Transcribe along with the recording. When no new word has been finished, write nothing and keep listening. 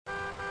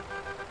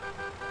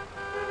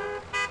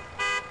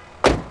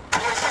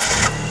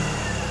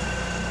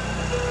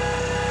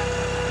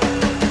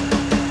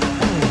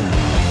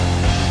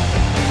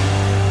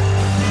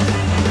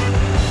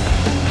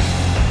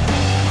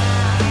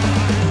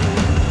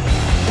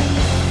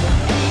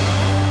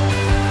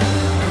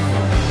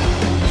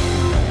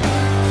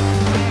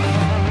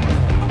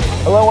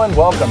Hello and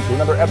welcome to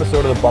another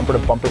episode of the Bumper to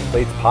Bumper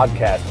Plates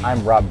podcast.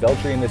 I'm Rob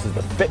Veltre and this is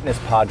the fitness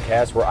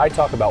podcast where I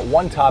talk about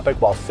one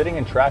topic while sitting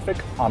in traffic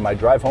on my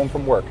drive home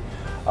from work.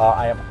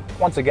 I am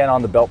once again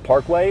on the Belt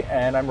Parkway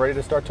and I'm ready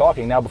to start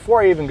talking. Now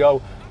before I even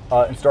go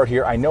and start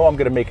here, I know I'm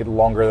going to make it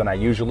longer than I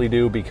usually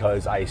do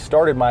because I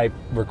started my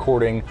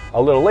recording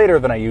a little later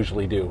than I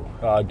usually do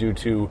due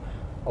to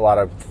a lot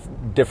of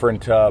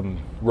different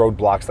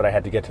roadblocks that I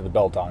had to get to the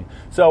Belt on.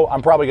 So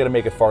I'm probably going to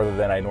make it farther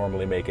than I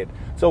normally make it.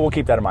 So we'll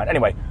keep that in mind.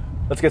 Anyway,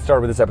 let's get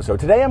started with this episode.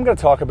 Today I'm going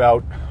to talk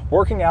about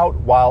working out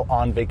while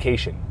on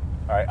vacation.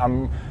 All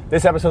right,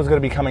 this episode is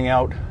going to be coming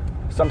out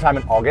sometime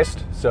in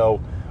August,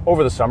 so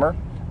over the summer.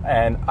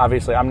 And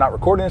obviously I'm not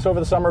recording this over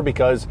the summer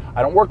because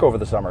I don't work over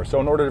the summer. So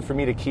in order for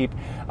me to keep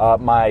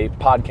my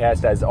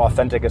podcast as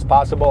authentic as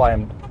possible, I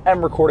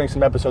am recording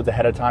some episodes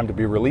ahead of time to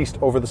be released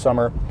over the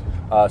summer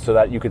so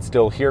that you could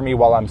still hear me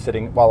while I'm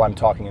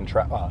talking in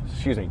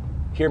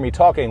hear me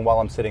talking while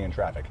I'm sitting in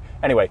traffic.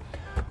 Anyway,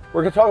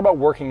 we're going to talk about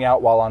working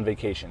out while on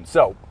vacation.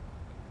 So,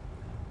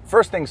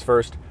 first things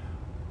first,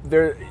 I'm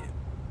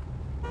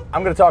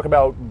going to talk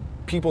about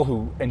people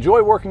who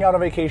enjoy working out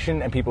on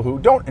vacation and people who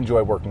don't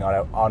enjoy working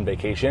out on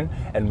vacation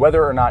and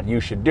whether or not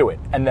you should do it.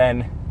 And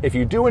then, if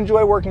you do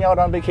enjoy working out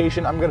on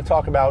vacation, I'm going to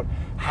talk about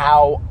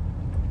how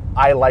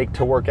I like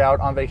to work out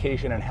on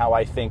vacation and how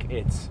I think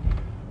it's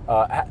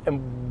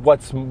and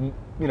what's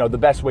the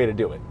best way to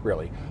do it,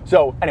 really.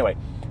 So, anyway,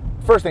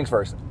 first things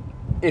first.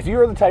 If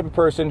you're the type of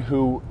person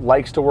who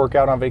likes to work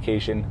out on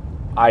vacation,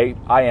 I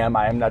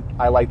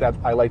like that.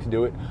 I like to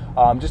do it.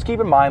 Just keep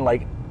in mind,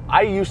 like,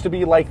 I used to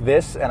be like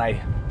this, and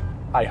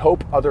I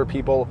hope other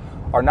people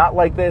are not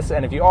like this.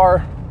 And if you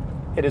are,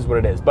 it is what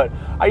it is. But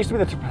I used to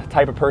be the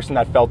type of person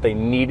that felt they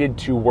needed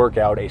to work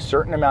out a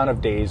certain amount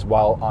of days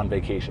while on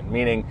vacation.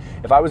 Meaning,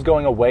 if I was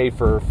going away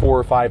for 4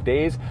 or 5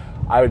 days,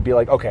 I would be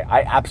like, okay,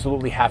 I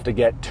absolutely have to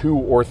get 2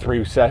 or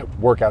 3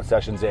 workout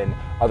sessions in.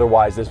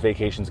 Otherwise, this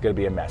vacation is going to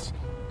be a mess.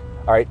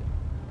 All right,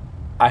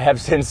 I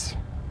have since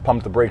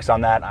pumped the brakes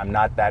on that. I'm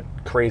not that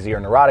crazy or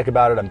neurotic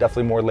about it. I'm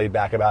definitely more laid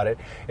back about it.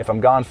 If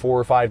I'm gone 4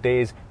 or 5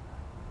 days,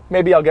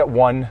 maybe I'll get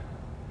 1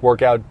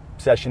 workout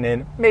session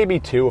in, maybe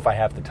 2 if I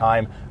have the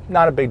time.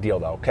 Not a big deal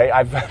though, okay?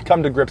 I've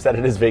come to grips that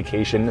it is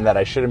vacation and that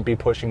I shouldn't be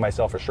pushing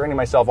myself or straining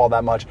myself all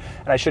that much,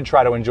 and I should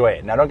try to enjoy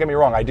it. Now, don't get me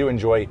wrong, I do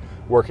enjoy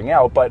working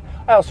out, but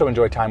I also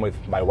enjoy time with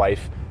my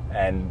wife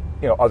and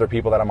other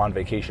people that I'm on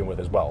vacation with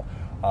as well.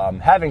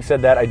 Having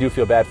said that, I do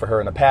feel bad for her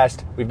in the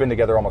past. We've been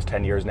together almost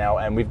 10 years now,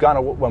 and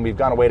when we've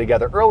gone away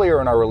together earlier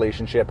in our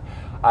relationship,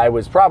 I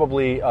was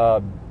probably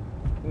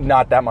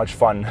not that much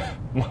fun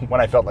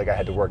when I felt like I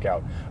had to work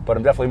out. But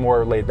I'm definitely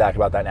more laid back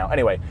about that now.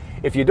 Anyway,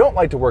 if you don't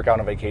like to work out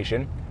on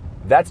vacation,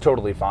 that's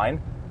totally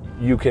fine.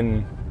 You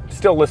can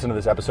still listen to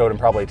this episode and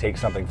probably take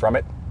something from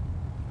it.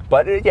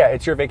 But yeah,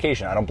 it's your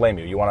vacation. I don't blame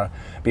you. You want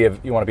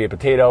to be a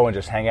potato and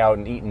just hang out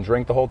and eat and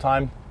drink the whole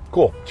time?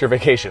 Cool, it's your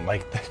vacation.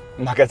 Like,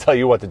 I'm not going to tell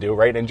you what to do,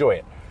 right? Enjoy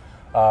it.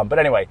 But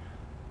anyway,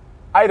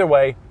 either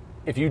way,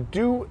 if you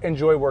do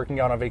enjoy working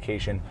out on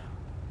vacation,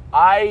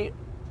 I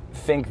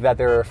think that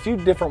there are a few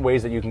different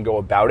ways that you can go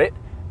about it,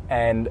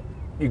 and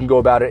you can go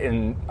about it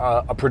in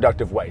a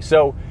productive way.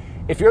 So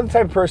if you're the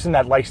type of person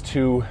that likes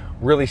to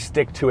really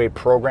stick to a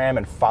program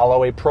and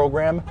follow a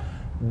program,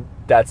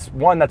 that's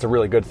a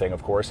really good thing,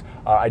 of course.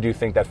 I do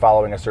think that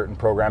following a certain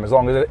program, as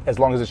long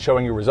as it's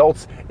showing you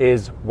results,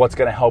 is what's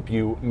going to help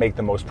you make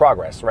the most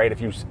progress, right?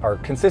 If you are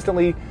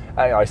consistently,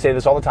 I say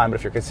this all the time, but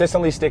if you're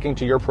consistently sticking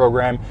to your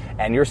program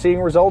and you're seeing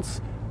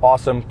results,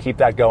 awesome, keep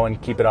that going,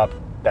 keep it up,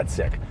 that's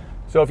sick.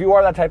 So if you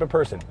are that type of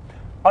person,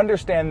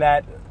 understand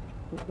that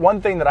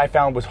one thing that I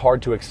found was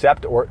hard to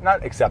accept, or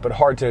not accept, but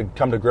hard to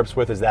come to grips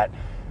with, is that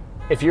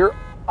if you're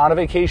on a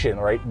vacation,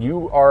 right,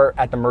 you are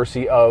at the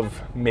mercy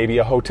of maybe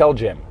a hotel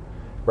gym,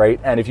 right?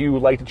 And if you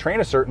like to train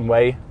a certain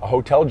way, a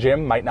hotel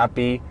gym might not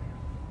be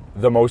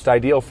the most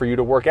ideal for you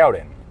to work out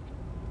in,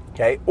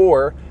 okay?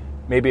 Or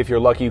maybe if you're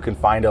lucky, you can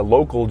find a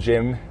local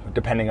gym,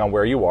 depending on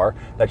where you are,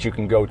 that you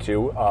can go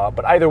to.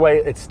 But either way,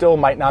 it still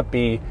might not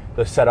be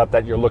the setup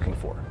that you're looking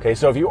for, okay?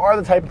 So if you are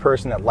the type of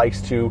person that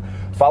likes to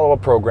follow a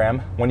program,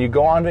 when you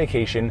go on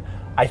vacation,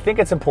 I think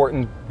it's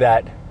important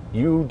that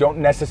you don't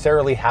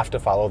necessarily have to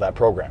follow that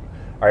program.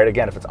 All right,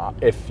 again,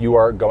 if you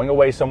are going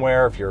away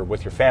somewhere, if you're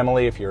with your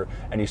family,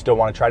 and you still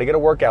want to try to get a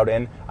workout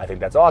in, I think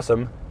that's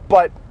awesome.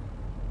 But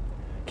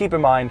keep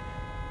in mind,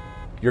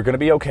 you're going to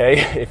be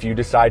okay if you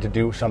decide to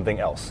do something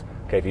else.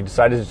 Okay, if you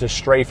decided to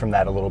stray from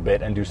that a little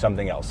bit and do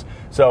something else.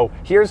 So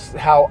here's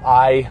how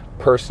I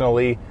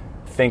personally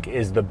think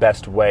is the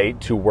best way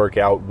to work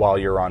out while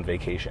you're on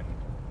vacation.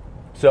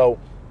 So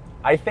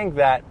I think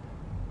that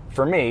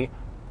for me,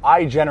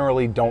 I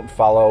generally don't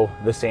follow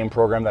the same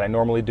program that I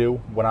normally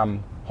do when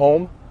I'm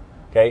home.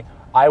 Okay,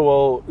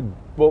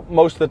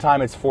 most of the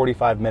time it's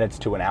 45 minutes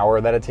to an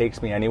hour that it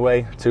takes me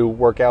anyway to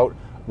work out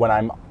when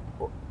I'm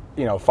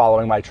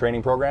following my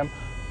training program,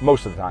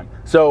 most of the time.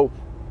 So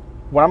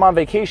when I'm on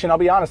vacation, I'll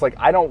be honest, like,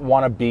 I don't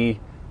want to be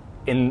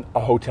in a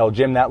hotel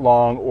gym that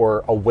long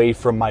or away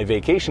from my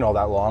vacation all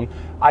that long.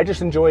 I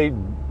just enjoy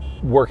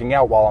working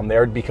out while I'm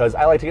there, because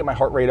I like to get my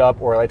heart rate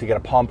up, or I like to get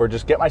a pump, or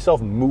just get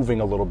myself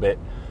moving a little bit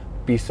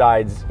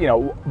besides,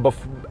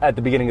 at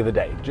the beginning of the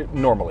day,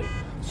 normally.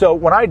 So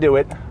when I do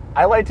it,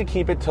 I like to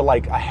keep it to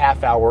like a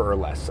half hour or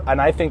less. And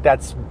I think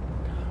that's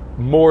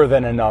more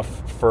than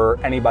enough for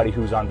anybody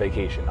who's on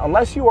vacation.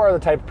 Unless you are the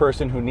type of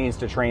person who needs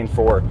to train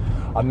for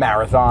a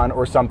marathon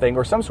or something,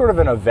 or some sort of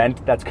an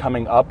event that's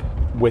coming up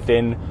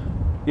within,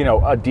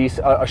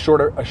 a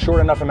short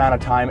enough amount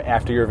of time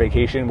after your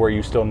vacation where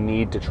you still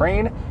need to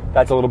train.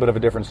 That's a little bit of a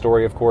different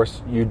story, of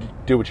course. You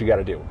do what you got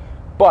to do.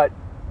 But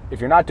if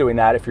you're not doing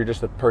that, if you're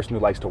just a person who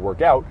likes to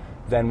work out,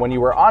 then when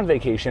you are on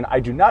vacation, I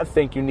do not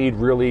think you need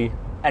really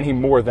any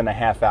more than a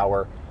half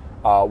hour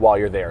while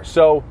you're there.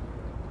 So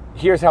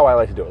here's how I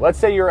like to do it. Let's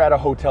say you're at a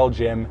hotel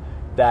gym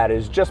that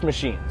is just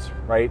machines,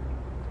 right?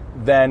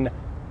 And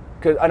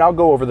I'll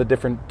go over the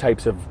different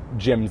types of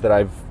gyms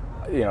that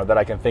that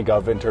I can think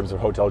of in terms of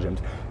hotel gyms.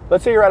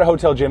 Let's say you're at a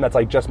hotel gym that's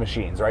like just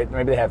machines, right?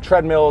 Maybe they have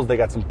treadmills, they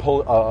got some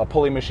a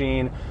pulley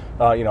machine,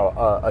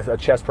 a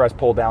chest press,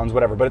 pull downs,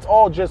 whatever, but it's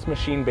all just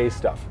machine-based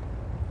stuff,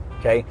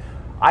 okay?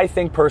 I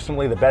think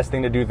personally the best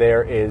thing to do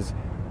there is,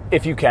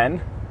 if you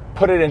can,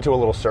 put it into a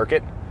little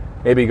circuit.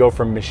 Maybe go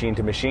from machine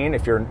to machine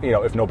if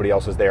if nobody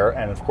else is there,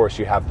 and of course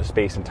you have the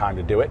space and time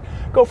to do it.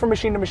 Go from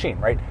machine to machine,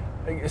 right?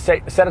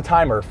 Set a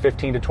timer,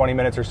 15 to 20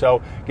 minutes or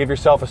so. Give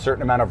yourself a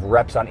certain amount of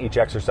reps on each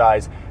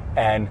exercise,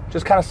 and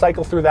just kind of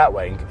cycle through that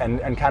way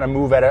and kind of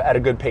move at a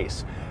good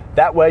pace.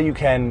 That way you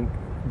can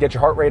get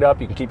your heart rate up,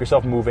 you can keep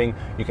yourself moving,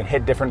 you can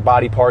hit different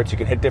body parts, you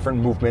can hit different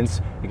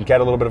movements, you can get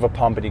a little bit of a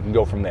pump, and you can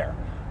go from there.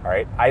 All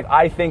right,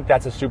 I think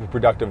that's a super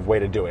productive way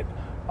to do it.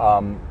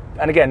 And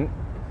again,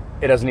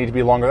 it doesn't need to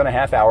be longer than a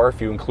half hour.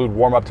 If you include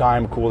warm-up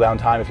time, cool-down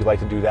time, if you like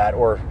to do that,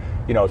 or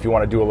if you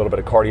want to do a little bit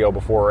of cardio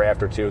before or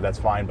after too, that's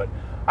fine. But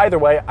either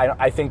way,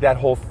 I think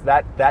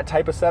that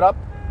type of setup,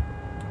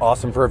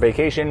 awesome for a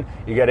vacation.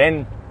 You get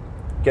in,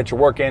 get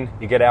your work in,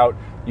 you get out,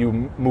 you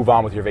move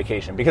on with your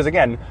vacation. Because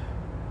again,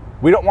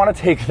 we don't want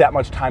to take that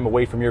much time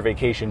away from your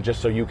vacation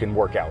just so you can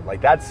work out.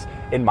 Like, that's,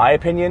 in my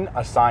opinion,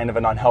 a sign of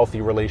an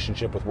unhealthy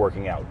relationship with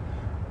working out.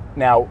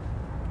 Now,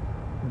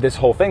 this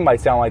whole thing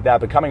might sound like that,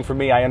 but coming from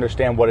me, I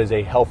understand what is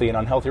a healthy and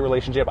unhealthy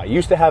relationship. I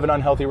used to have an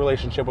unhealthy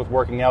relationship with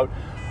working out.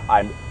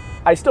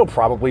 I still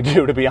probably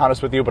do, to be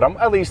honest with you, but I'm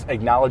at least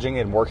acknowledging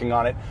it and working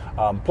on it.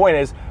 Point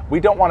is,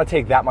 we don't want to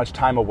take that much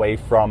time away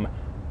from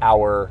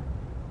our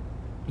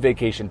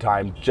vacation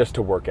time just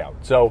to work out.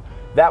 So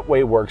that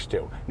way works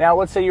too. Now,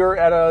 let's say you're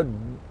at a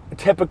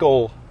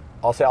typical,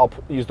 I'll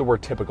use the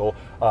word typical,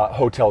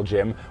 hotel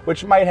gym,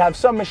 which might have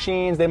some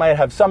machines, they might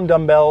have some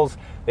dumbbells,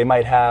 they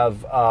might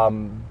have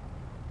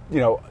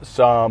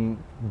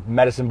some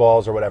medicine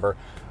balls or whatever.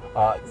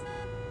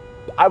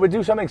 I would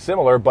do something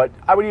similar, but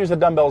I would use the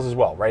dumbbells as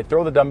well, right?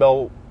 Throw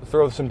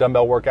some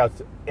dumbbell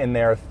workouts in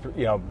there,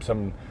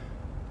 some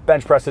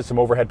bench presses, some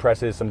overhead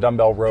presses, some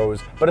dumbbell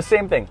rows, but the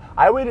same thing.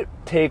 I would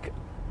take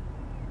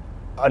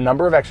a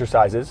number of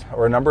exercises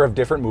or a number of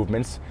different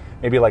movements,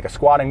 maybe like a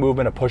squatting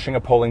movement, a pushing,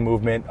 a pulling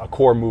movement, a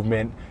core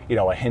movement,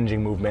 a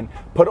hinging movement,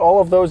 put all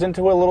of those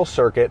into a little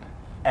circuit,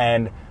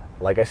 and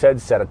like I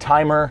said, set a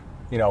timer,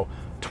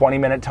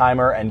 20-minute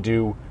timer, and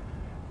do,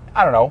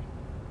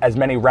 as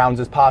many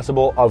rounds as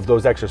possible of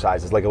those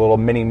exercises, like a little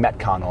mini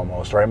Metcon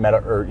almost, right?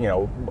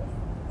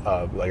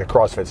 Like a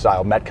CrossFit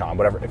style Metcon,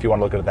 whatever, if you want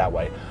to look at it that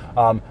way.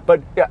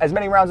 But yeah, as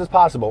many rounds as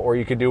possible, or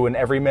you could do an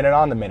every minute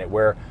on the minute,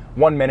 where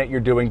 1 minute you're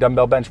doing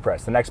dumbbell bench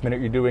press, the next minute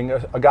you're doing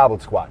a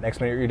goblet squat,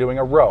 next minute you're doing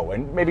a row,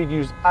 and maybe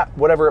use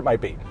whatever it might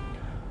be.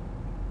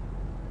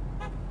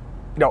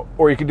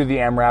 Or you could do the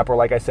AMRAP, or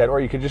like I said, or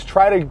you could just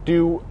try to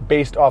do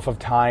based off of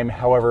time,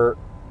 however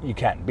you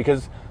can,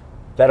 because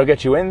that'll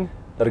get you in,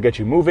 that'll get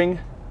you moving,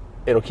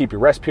 it'll keep your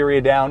rest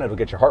period down, it'll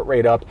get your heart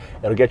rate up,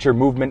 it'll get your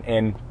movement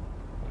in,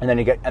 and then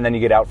you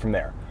get out from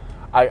there.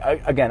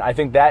 I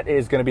think that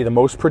is going to be the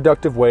most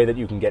productive way that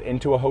you can get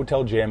into a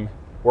hotel gym,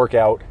 work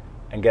out,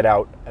 and get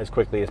out as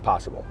quickly as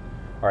possible.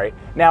 All right.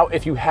 Now,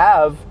 if you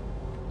have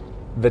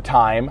the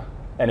time,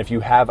 and if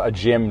you have a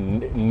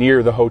gym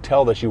near the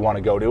hotel that you want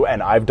to go to,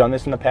 and I've done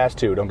this in the past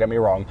too, don't get me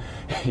wrong,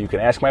 you can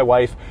ask my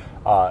wife,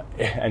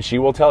 and she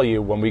will tell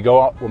you, when we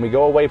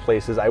go away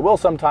places, I will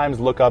sometimes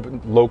look up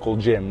local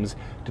gyms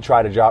to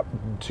try to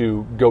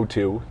go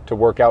to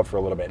work out for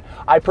a little bit.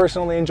 I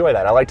personally enjoy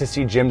that. I like to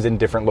see gyms in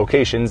different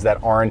locations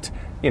that aren't,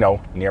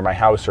 near my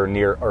house or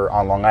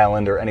on Long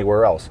Island or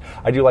anywhere else.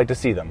 I do like to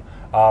see them.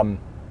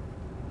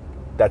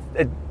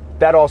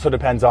 That also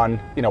depends on,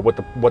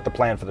 what the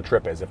plan for the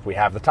trip is. If we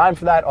have the time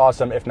for that,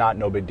 awesome. If not,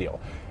 no big deal.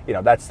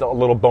 That's a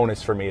little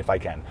bonus for me if I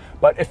can.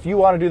 But if you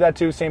want to do that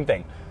too, same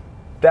thing.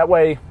 That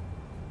way,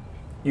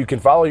 you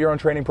can follow your own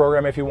training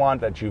program if you want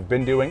that you've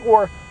been doing,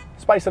 or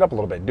spice it up a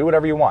little bit. Do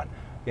whatever you want.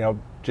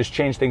 Just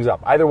change things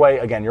up. Either way,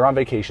 again, you're on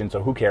vacation,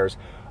 so who cares?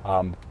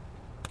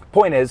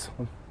 Point is,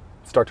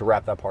 start to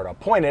wrap that part up.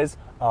 Point is,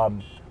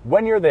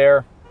 when you're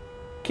there,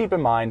 keep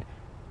in mind,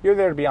 you're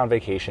there to be on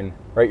vacation,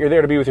 right? You're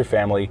there to be with your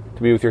family,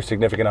 to be with your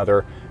significant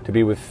other, to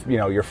be with,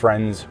 your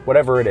friends,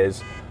 whatever it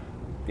is.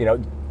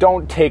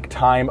 don't take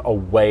time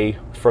away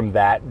from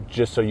that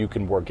just so you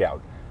can work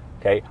out.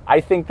 Okay.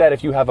 I think that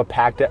if you have a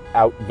packed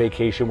out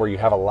vacation where you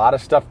have a lot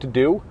of stuff to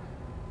do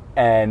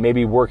and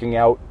maybe working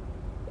out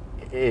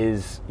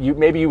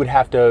maybe you would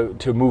have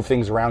to move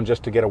things around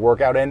just to get a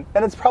workout in,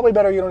 then it's probably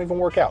better you don't even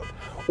work out.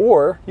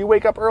 Or you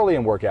wake up early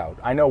and work out.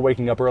 I know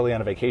waking up early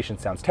on a vacation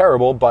sounds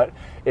terrible, but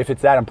if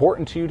it's that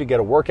important to you to get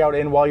a workout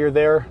in while you're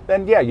there,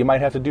 then yeah, you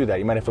might have to do that.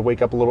 You might have to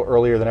wake up a little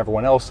earlier than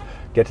everyone else,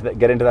 get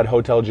into that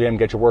hotel gym,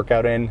 get your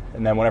workout in,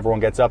 and then when everyone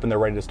gets up and they're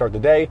ready to start the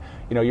day,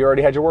 you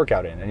already had your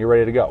workout in and you're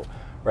ready to go,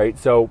 right?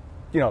 So,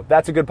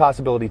 that's a good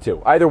possibility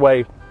too. Either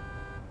way,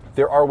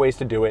 there are ways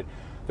to do it.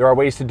 There are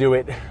ways to do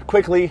it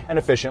quickly and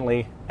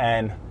efficiently,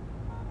 and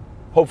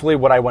hopefully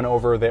what I went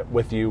over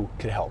with you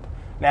could help.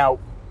 Now,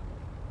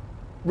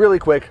 really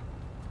quick,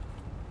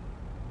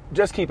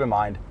 just keep in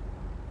mind,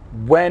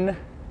 when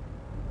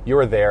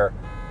you're there,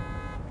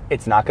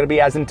 it's not going to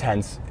be as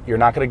intense. You're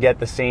not going to get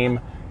the same,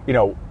 it's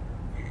not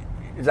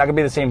going to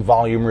be the same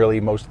volume really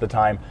most of the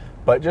time,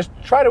 but just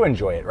try to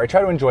enjoy it, right?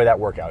 Try to enjoy that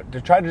workout.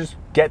 Try to just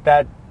get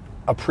that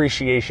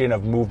appreciation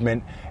of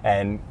movement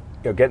and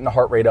getting the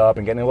heart rate up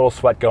and getting a little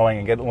sweat going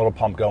and getting a little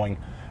pump going.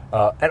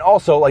 And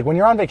also, like when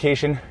you're on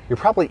vacation, you're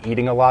probably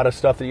eating a lot of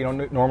stuff that you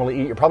don't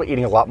normally eat. You're probably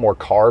eating a lot more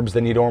carbs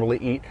than you normally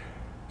eat.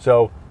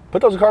 So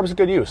put those carbs to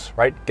good use,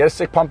 right? Get a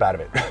sick pump out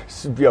of it.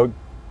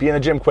 Be in the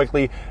gym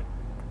quickly,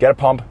 get a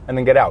pump, and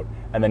then get out.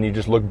 And then you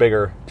just look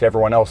bigger to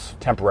everyone else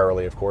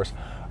temporarily, of course,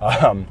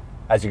 after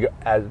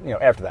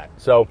that.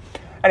 So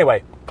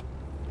anyway,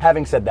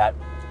 having said that,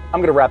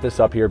 I'm going to wrap this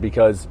up here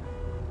because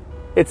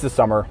it's the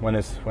summer when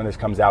this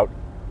comes out.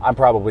 I'm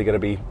probably going to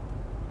be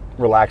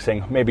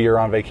relaxing. Maybe you're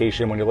on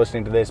vacation when you're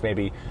listening to this.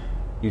 Maybe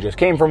you just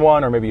came from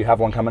one, or maybe you have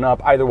one coming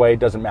up. Either way, it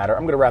doesn't matter.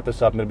 I'm going to wrap this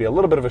up. It'll be a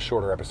little bit of a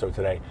shorter episode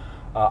today.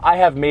 I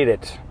have made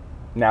it.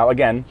 Now,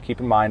 again,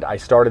 keep in mind, I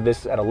started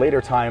this at a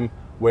later time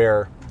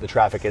where the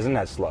traffic isn't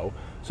as slow.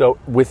 So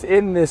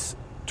within this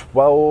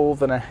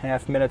 12 and a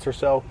half minutes or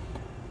so,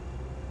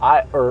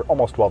 or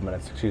almost 12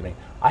 minutes, excuse me,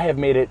 I have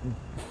made it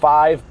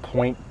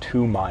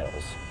 5.2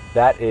 miles.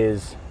 That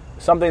is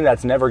something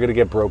that's never going to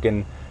get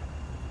broken.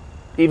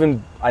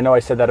 Even, I know I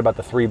said that about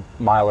the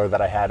 3-miler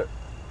that I had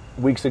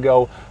weeks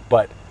ago,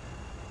 but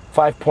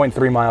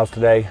 5.3 miles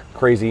today,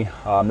 crazy.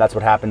 That's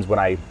what happens when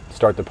I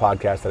start the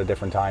podcast at a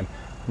different time.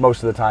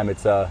 Most of the time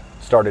it's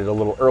started a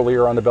little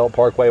earlier on the Belt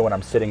Parkway when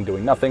I'm sitting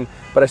doing nothing,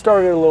 but I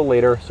started it a little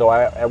later, so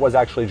I was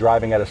actually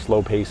driving at a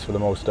slow pace for the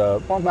most,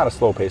 not a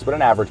slow pace, but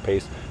an average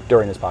pace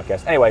during this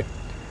podcast. Anyway,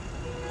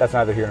 that's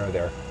neither here nor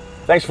there.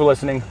 Thanks for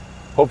listening.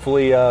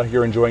 Hopefully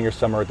you're enjoying your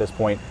summer at this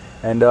point,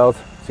 and I'll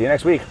see you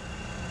next week.